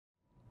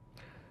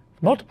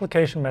The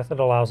multiplication method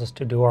allows us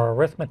to do our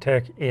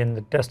arithmetic in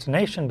the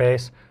destination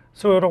base,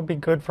 so it'll be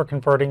good for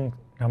converting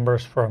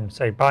numbers from,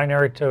 say,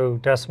 binary to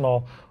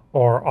decimal,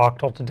 or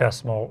octal to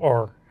decimal,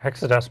 or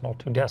hexadecimal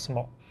to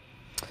decimal.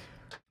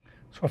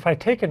 So if I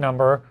take a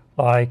number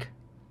like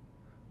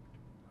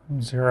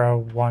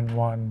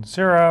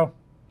 0110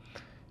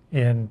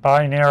 in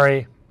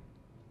binary,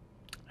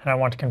 and I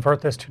want to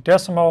convert this to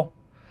decimal,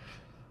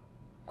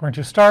 I'm going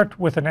to start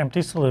with an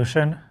empty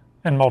solution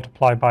and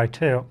multiply by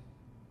 2.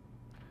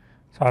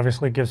 So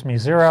obviously it gives me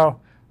 0,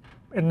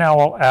 and now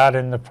I'll add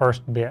in the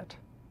first bit.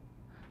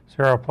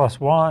 0 plus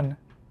 1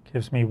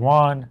 gives me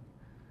 1.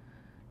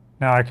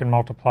 Now I can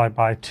multiply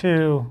by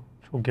 2,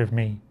 which will give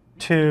me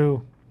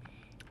 2.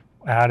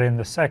 Add in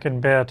the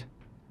second bit,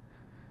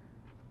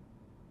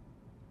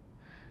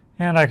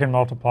 and I can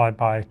multiply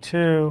by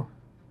 2, which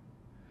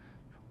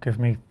will give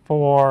me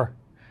 4.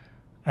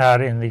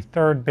 Add in the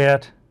third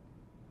bit,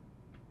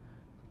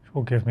 which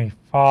will give me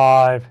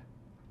 5.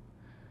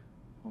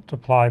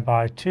 Multiply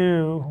by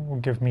 2 will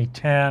give me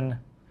 10.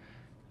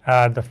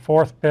 Add the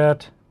fourth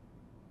bit,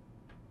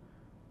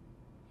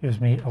 gives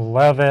me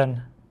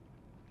 11.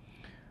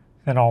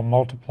 Then I'll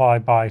multiply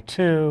by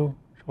 2,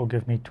 which will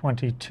give me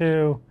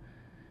 22.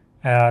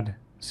 Add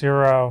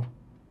 0,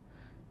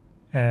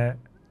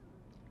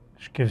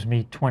 which gives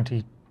me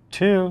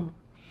 22.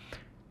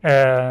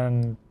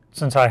 And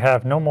since I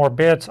have no more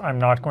bits, I'm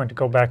not going to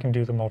go back and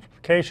do the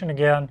multiplication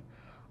again.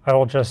 I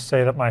will just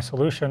say that my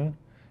solution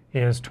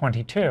is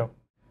 22.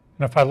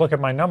 And if I look at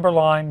my number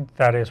line,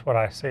 that is what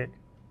I see.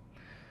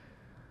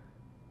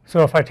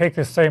 So if I take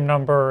this same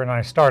number and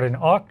I start in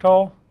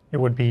octal,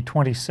 it would be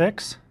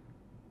 26.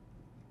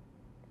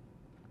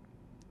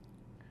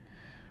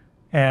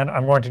 And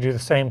I'm going to do the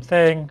same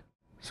thing.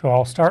 So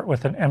I'll start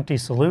with an empty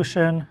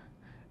solution,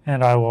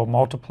 and I will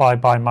multiply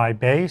by my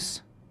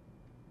base,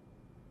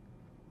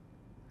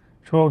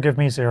 which will give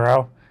me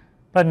 0.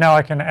 But now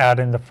I can add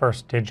in the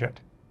first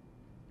digit.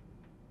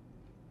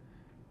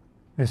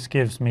 This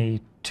gives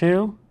me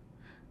 2.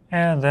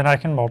 And then I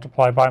can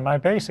multiply by my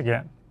base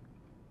again.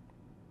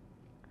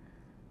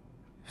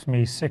 Gives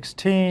me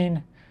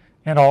 16,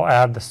 and I'll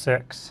add the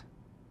 6.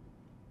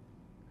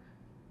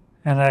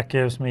 And that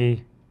gives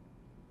me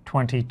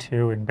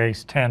 22 in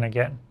base 10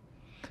 again.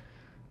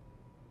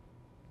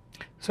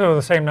 So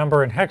the same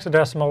number in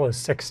hexadecimal is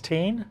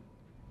 16.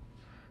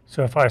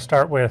 So if I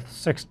start with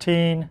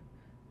 16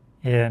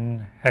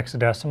 in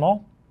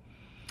hexadecimal,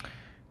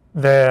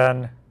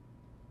 then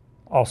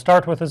I'll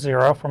start with a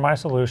 0 for my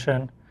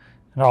solution,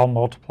 and I'll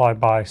multiply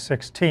by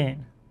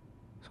 16.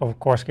 So of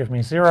course give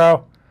me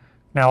 0.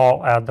 Now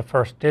I'll add the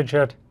first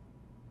digit,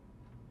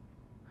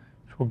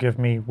 which will give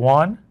me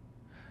 1.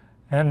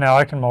 And now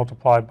I can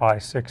multiply by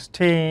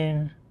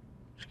 16,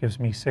 which gives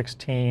me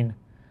 16.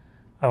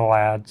 I'll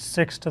add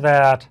 6 to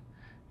that,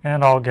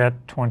 and I'll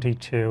get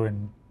 22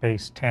 in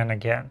base 10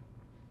 again.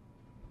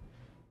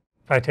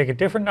 If I take a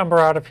different number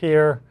out of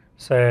here,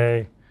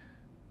 say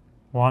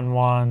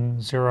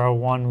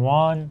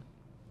 11011,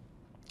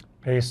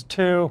 base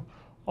 2,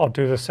 I'll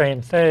do the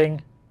same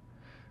thing.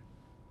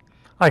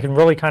 I can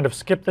really kind of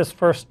skip this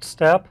first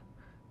step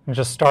and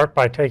just start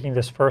by taking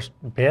this first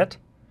bit.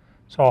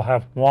 So I'll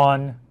have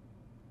 1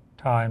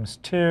 times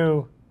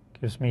 2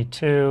 gives me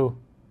 2,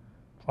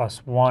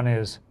 plus 1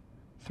 is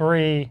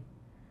 3,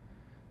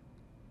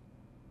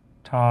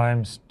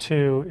 times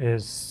 2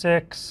 is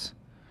 6.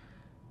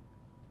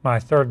 My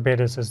third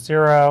bit is a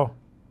 0.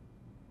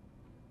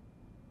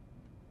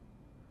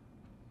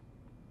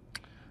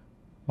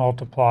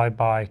 Multiply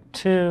by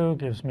 2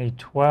 gives me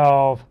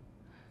 12.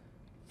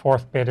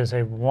 Fourth bit is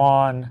a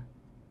 1.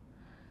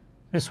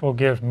 This will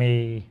give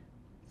me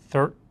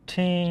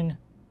 13.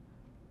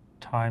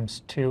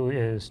 Times 2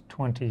 is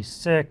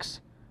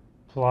 26.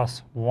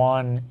 Plus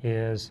 1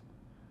 is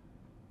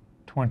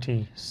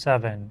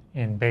 27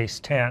 in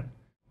base 10.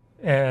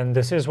 And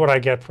this is what I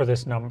get for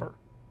this number.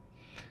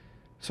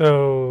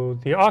 So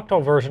the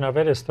octal version of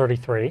it is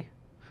 33.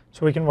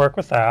 So we can work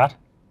with that.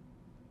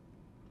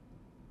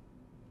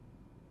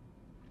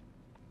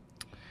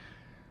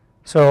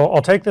 So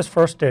I'll take this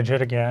first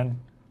digit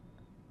again,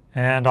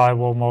 and I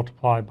will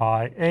multiply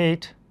by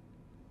 8.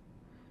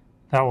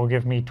 That will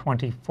give me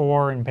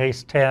 24 in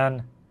base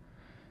 10,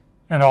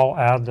 and I'll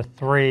add the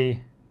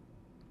 3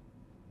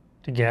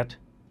 to get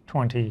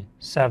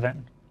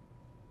 27.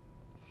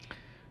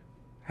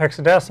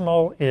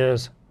 Hexadecimal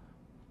is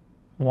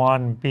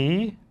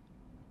 1b.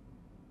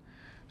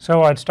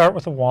 So I'd start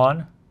with a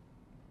 1,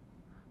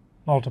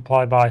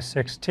 multiply by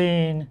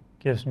 16,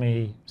 gives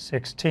me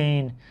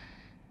 16.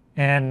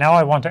 And now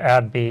I want to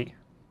add b.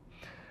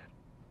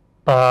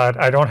 But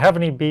I don't have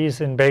any b's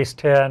in base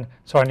 10,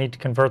 so I need to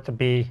convert the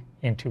b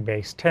into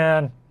base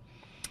 10.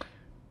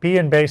 b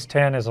in base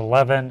 10 is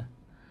 11,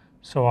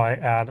 so I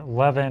add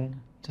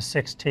 11 to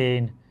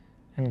 16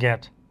 and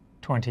get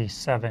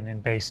 27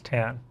 in base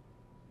 10.